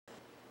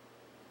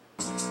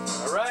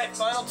Alright,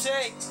 final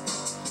take.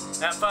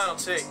 That final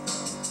take.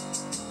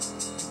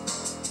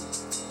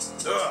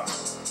 Ugh.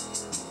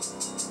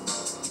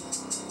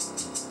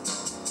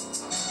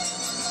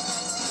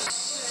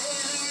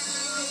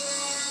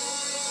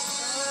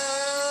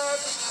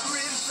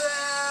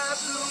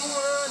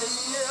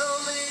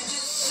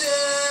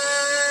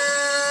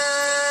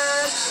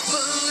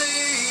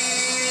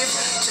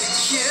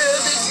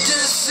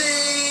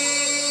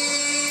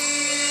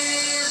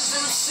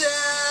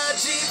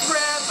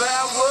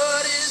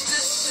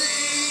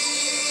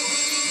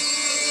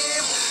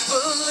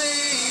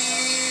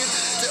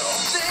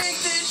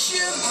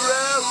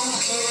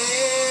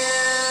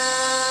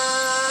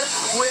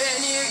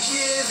 When you're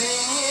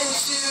giving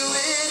into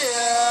it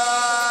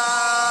all,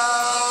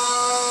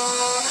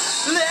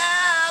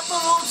 life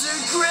holds a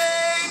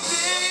great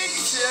big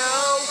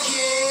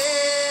token.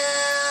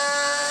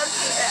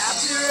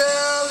 After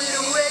all,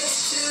 it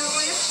waits till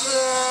we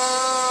fall.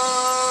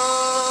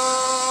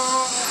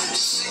 It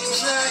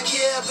seems like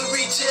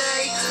every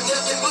day,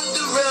 nothing but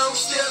the wrong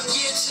stuff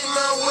gets in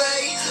my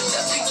way.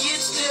 Nothing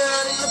gets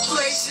done in the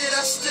place that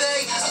I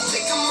stay. I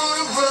think I'm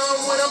gonna run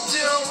when I'm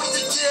done with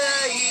the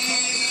day.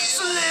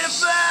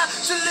 Solidify,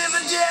 to live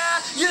and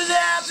die. Your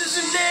life is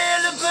an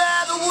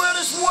alibi. The world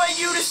is what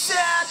you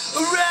decide.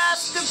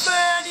 Arise,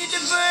 define, you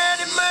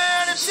define it,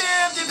 man.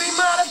 Attempt to be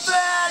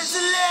modified is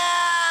a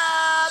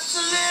lie.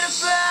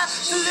 Solidify,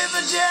 to live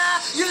and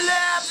die. Your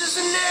life is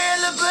an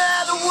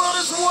alibi. The world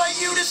is what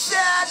you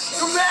decide.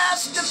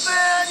 Arise,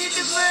 define, you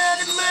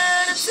define it,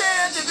 man.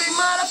 Attempt to be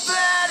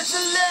modified is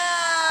a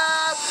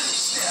lie.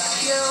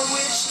 Stuck on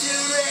which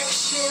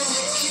direction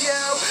to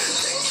go.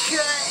 The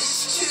cut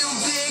is too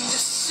big to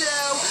sew.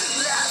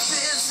 Life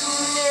is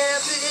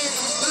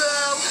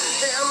inevitable.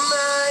 Am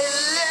I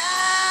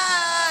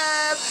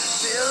alive?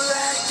 Feel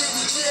like the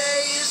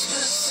day is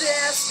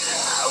possessed.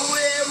 I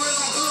wear a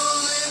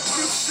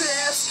bulletproof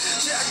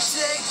vest. Duct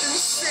tape and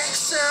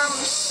sex, I'm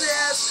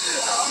obsessed.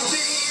 I'll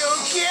be your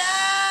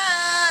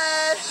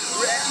guide.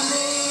 Wrap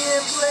me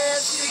in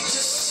plastic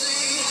to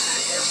see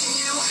if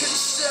you can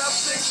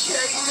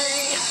suffocate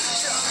me.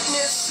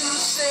 Darkness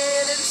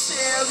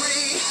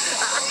insanitary.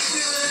 I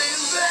couldn't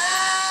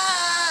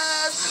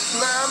advise.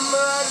 My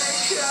mother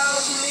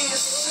calls me a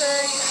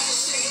saint.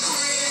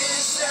 Secret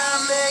is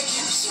I make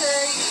it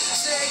take.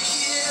 Take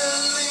it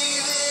or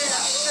leave it,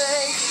 I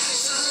think.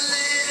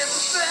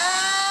 Solidify.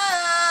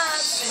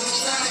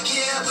 Seems like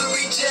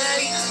every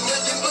day,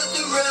 nothing but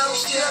the wrong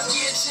stuff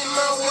gets in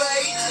my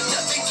way.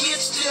 Nothing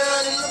gets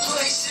done in the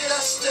place that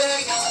I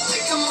stay. I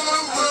think I'm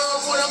gonna run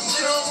when I'm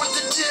done with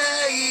the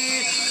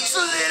day.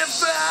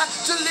 Solidify,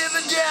 to live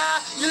and die.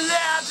 Your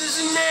life is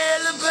an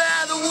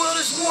alibi. The world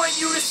is what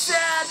you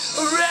decide.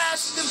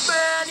 Arise,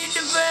 define, you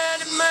define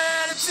it,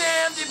 man.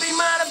 Attempt to be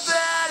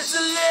modified is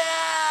a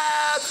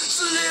lie.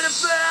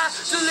 Solidify,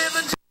 to live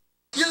and die.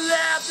 Your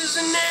life is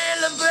an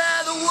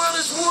alibi. The world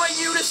is what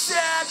you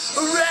decide.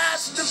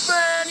 Arise,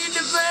 define, you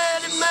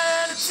define it,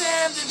 man.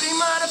 Attempt to be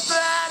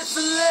modified is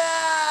a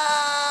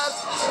lie.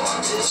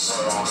 This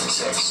song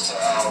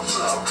textile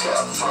broke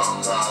up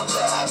from my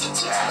life. It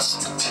dies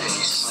in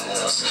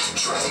pieces.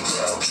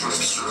 Draco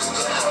drips through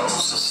the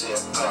hose as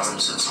it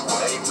burns its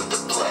way with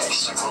the black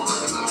circle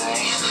in me.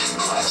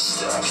 Glass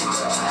stuck in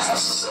my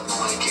eyes as I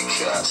blink and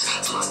cut.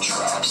 Blood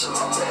drops in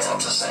my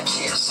mouth as I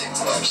can't see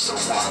much. So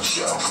watch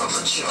out from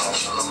the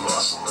jaws, from the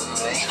muscle in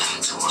me.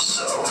 To a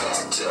so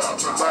hacked up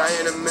from my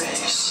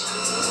enemies.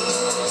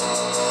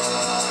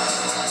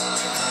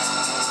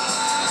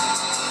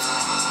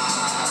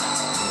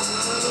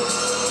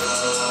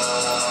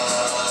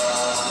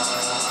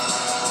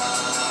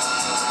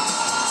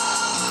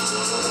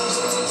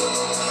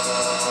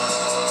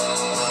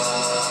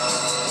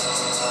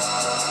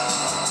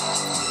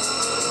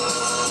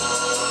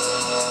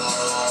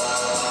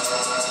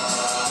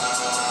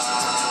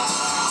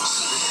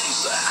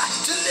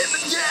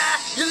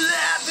 Your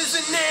life is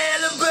an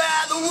alibi.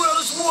 The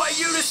world is what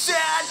you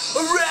decide.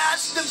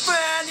 Arise,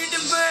 define, you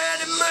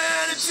define it,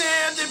 man.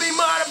 Attempt to be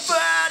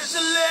modified is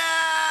a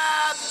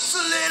lie.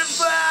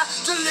 Solidify,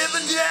 to live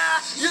and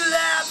die. Your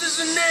life is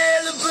an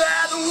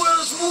alibi. The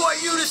world is what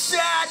you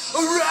decide.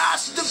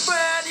 Arise,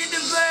 define, you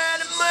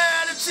define it,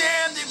 man.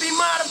 Attempt to be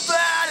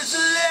modified is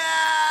a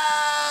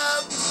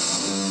lie.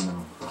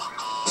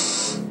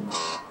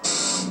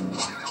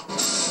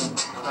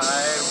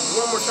 Alright,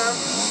 one more time.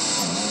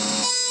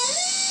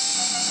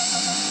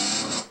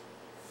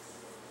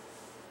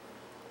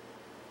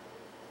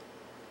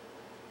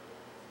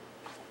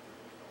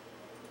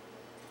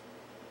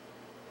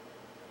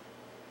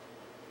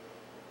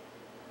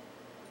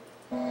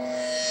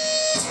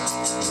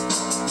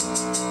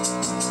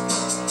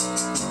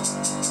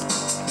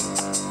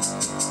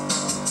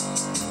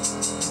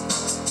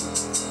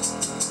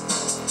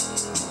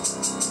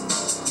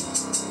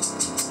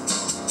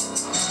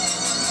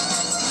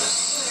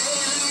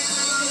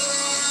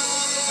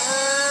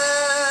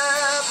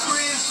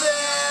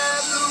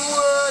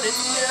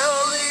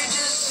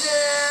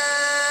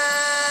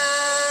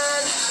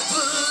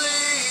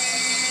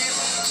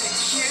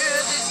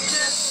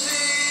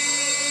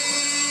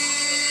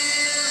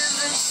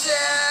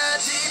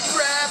 inside,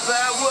 deprived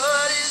by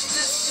what is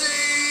deceived.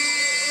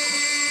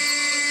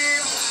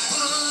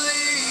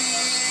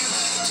 Believe,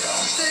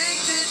 don't think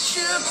that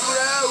you're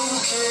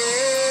broken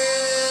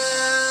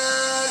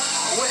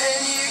when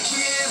you're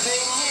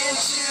giving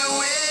into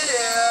it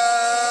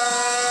all.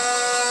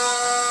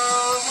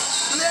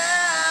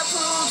 Life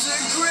holds a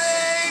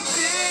great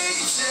big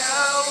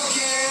token.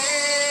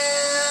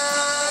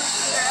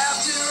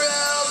 After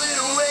all,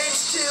 it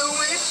waits till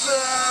we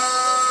fall.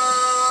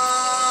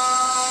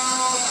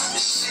 It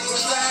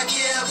seems like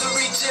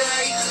every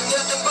day,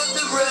 nothing but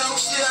the wrong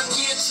stuff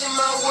gets in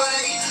my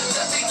way.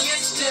 Nothing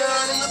gets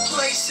done in the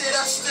place that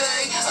I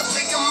stay. I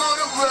think I'm on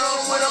the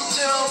road when I'm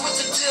done with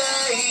the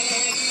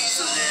day.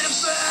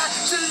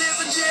 Solidify, to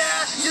live or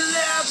die. Your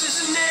life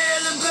is an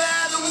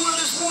alibi. The will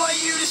is what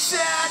you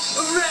decide.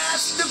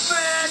 Arise to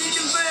define, you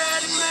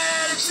divide it,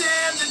 man. It's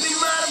time to be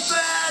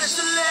modified. It's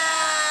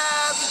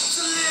alive.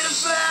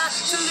 Solidify,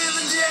 to live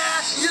and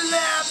die. Your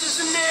life is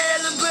an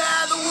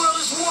alibi. The world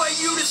is what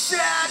you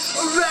decide.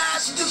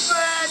 Arise to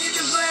define, you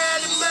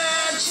divide it,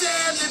 man. It's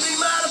time to be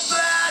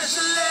modified. It's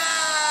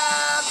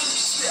alive.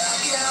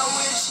 Stuck out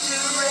which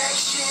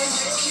direction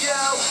to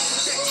go.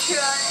 The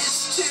cut is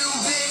too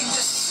big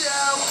to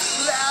sew.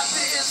 Life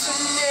is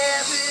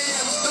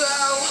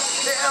inevitable.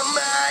 Am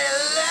I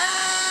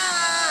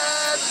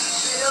alive?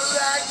 Feel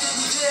like the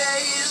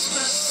day is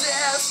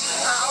possessed.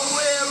 I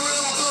wear a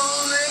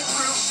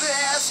bulletproof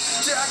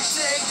vest. Duct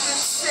tape and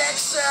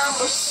sex, I'm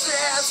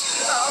obsessed.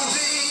 I'll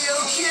be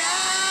your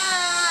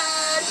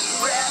guide.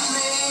 Wrap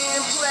me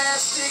in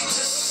plastic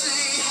to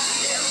see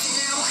if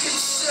you can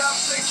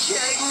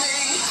suffocate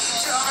me.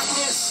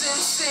 Darkness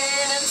and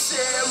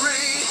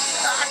sanitary,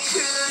 I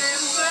could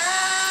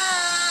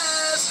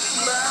advise.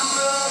 My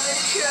mother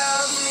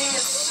calls me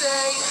a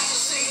saint.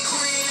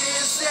 Secret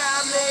is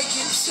I make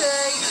it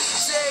take.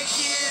 Take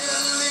it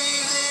or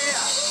leave it,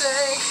 I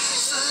think.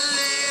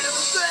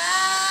 Solidify.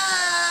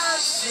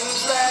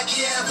 Seems like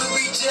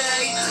every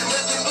day,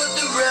 nothing but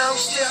the wrong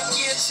stuff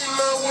gets in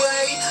my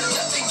way.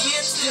 Nothing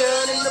gets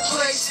done in the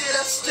place that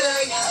I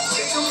stay. I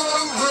think I'm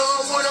on the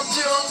road when I'm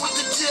done with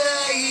the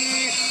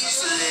day.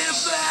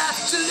 Solidify,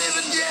 to live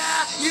and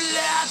die. Your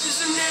life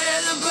is an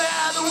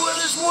alibi. The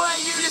world is what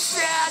you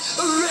decide.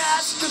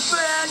 Arise to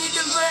define, you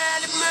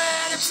divide it,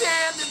 man. It's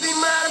time to be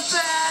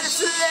modified. It's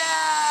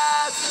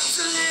alive.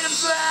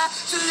 Solidify,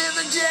 to live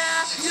and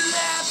die. Your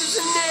life is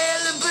an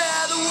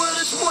alibi. The world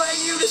is what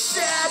you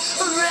decide.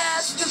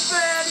 Arise to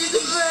define, you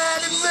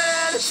divide it,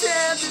 man. It's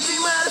time to be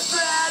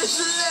modified. It's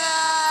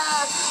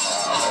alive.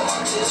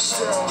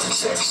 It's only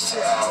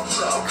textile,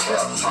 broke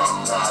up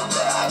from my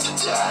life. It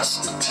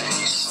dies in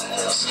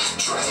pieces.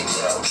 Drain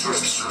out,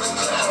 drips through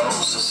the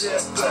hoses.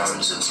 It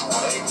burns its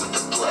way with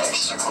the black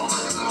circle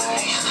in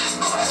me.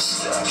 Glass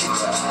stuck in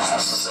my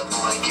eyes as a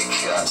blanket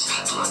cuts.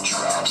 Blood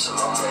drops in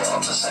my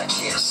mouth as I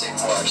can't say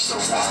much. So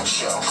I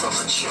choke from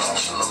the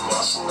chunks from the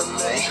muscle in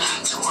me.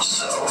 Till I'm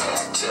so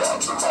hacked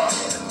up from my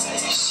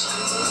enemies.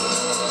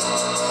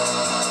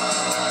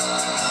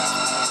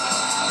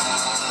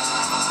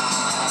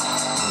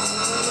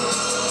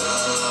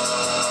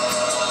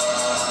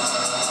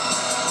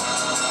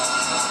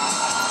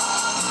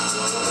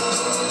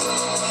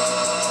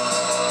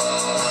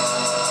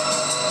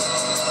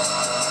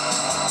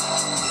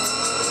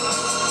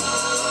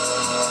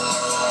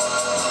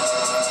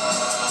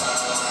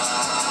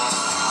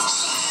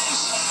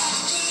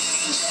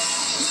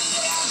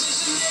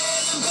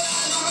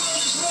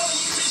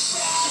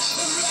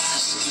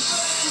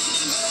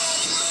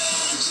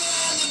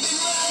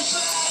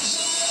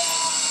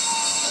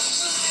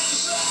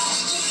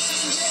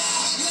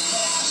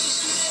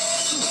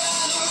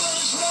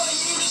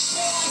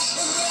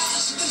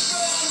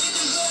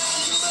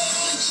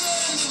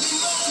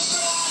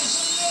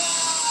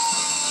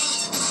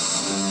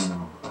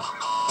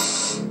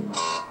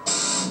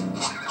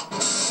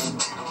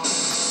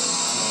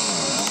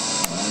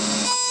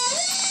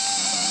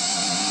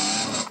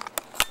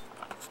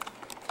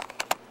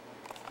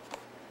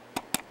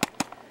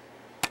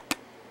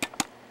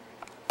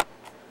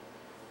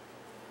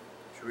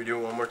 Should we do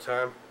it one more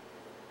time?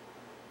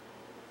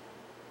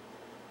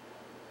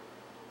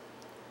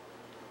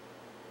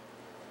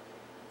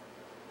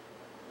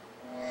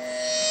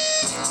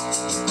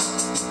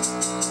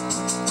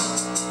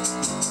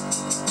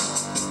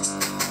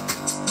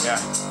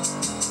 Yeah.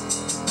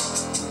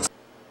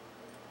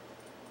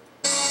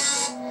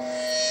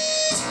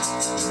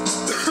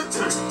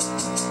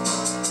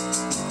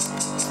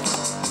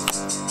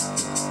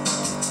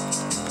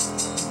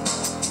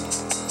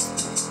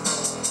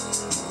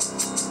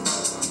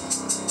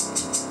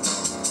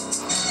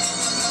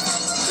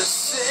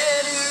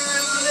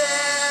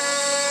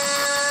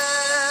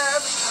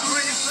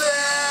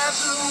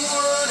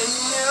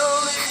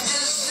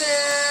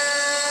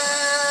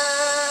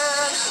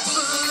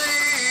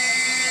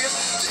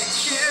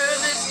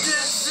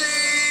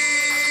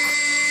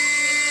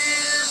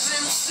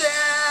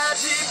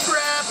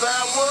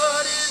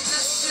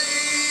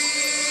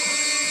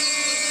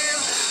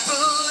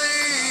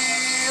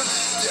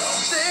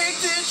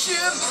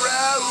 You're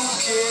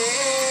broken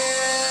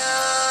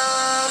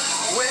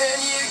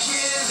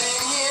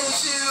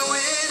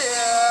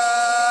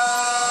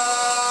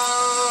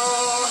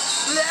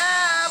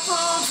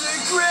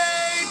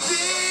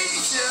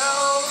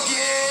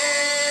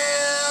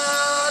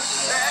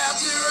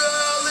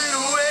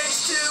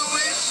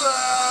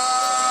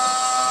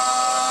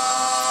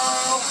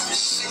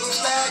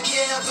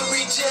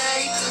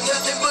day.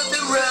 Nothing but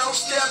the wrong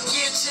stuff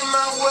gets in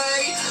my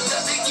way.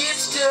 Nothing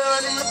gets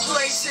done in the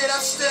place that I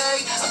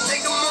stay. I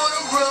think I'm on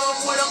a run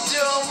when I'm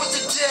done with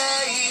the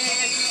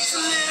day.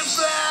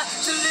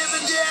 Solidify, to live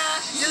and die.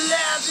 Your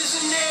life is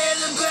an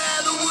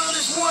alibi. The world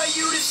is what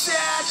you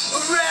decide.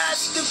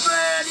 Arise,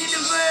 define, you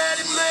divide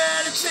it,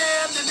 man. A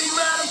time to be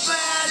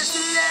modified. It's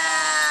a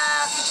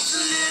lie.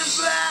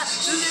 Solidify,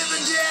 to live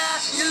and die.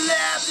 Your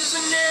life is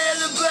an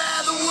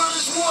alibi. The world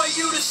is what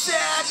you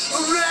decide.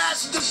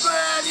 Arise,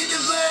 define, you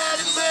divide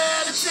it,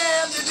 man. A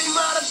time to be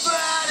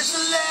modified. It's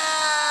a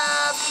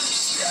lie.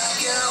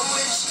 Stuck on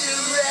which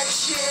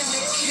direction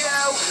to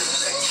go.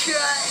 The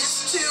cut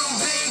is too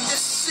big to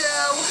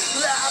sew.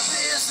 Life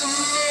is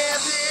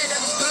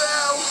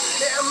inevitable.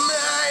 Am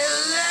I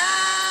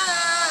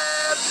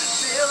alive?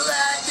 Feel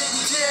like the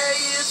day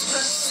is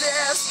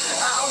possessed.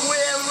 I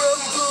wear a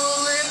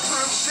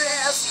bulletproof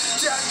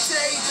vest. Duct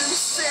tape and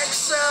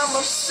sex, I'm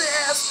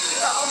obsessed.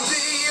 I'll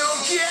be your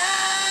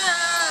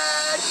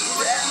guide.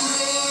 Wrap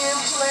me in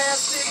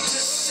plastic to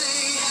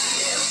see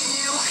if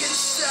you can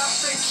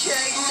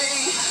suffocate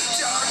me.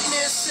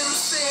 Darkness and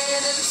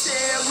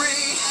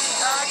sanitary,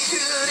 I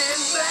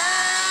couldn't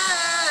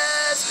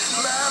pass.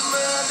 My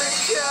mother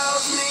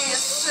calls me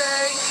a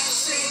saint.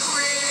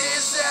 Secret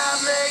is I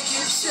make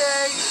you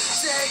take.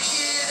 Take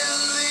it or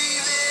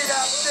leave it,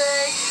 I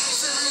think.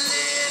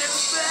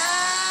 Solidify.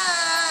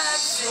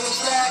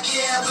 Seems like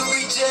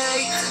every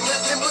day,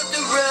 nothing but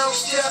the wrong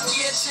stuff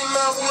gets in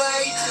my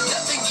way.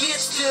 Nothing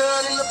gets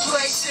done in the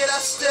place that I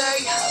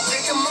stay. I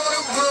think I'm on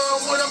a run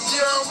when I'm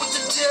done with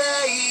the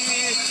day.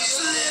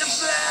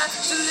 Solidify,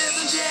 to live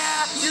and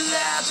die. Your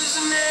life is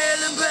an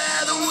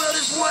alibi. The world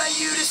is what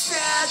you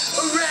decide.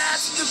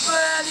 Arise,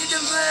 define, you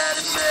divide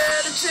it,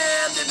 man. A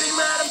time to be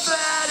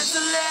modified. It's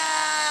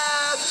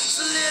alive.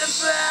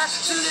 Solidify,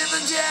 to live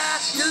and die.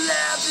 Your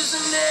life is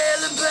an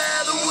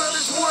alibi. The world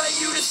is what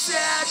you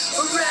decide.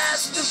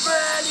 Arise,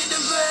 define, you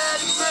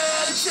divide it,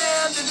 man. A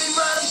time to be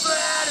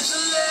modified. It's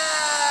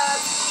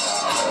alive.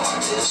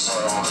 This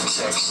old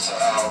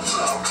textile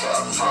broke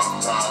up from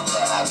my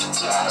life and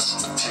dies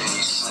in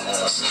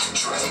pieces.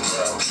 Drain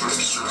them,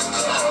 drips through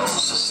the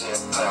holes as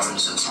it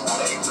burns its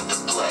way with the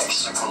black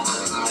circle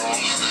in me.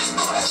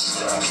 Black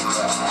stuck in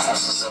my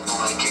eyes as a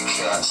blanket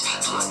cuts.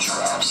 Blood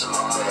drops in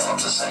my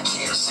mouth as I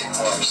can't see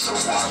much. So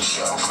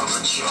watch out from the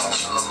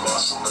jaws from the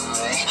muscle in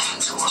me.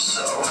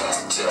 Torso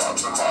hacked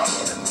up from my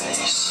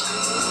enemies.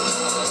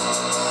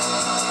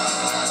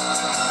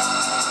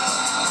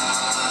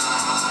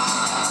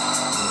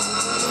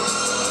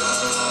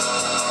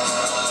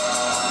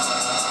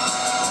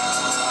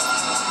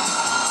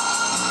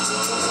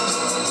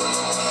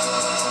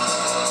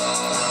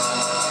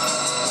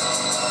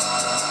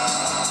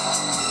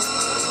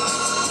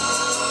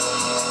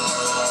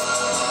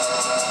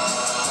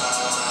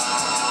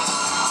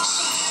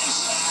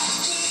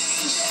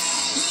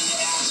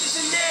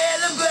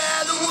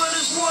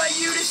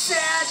 You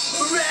decide,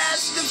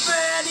 arise,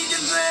 define, you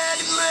divide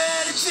it,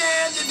 man. A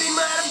time to be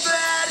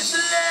modified. It's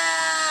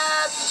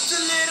alive.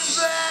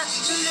 Solidify,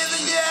 to live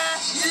and die.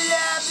 Your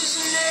life is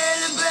an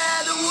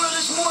alibi. The world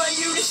is what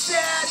you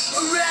decide.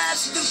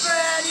 Arise,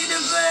 define, you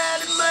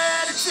divide it,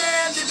 man. A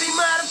time to be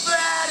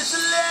modified. It's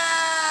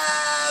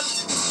alive.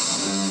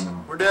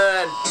 We're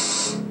done.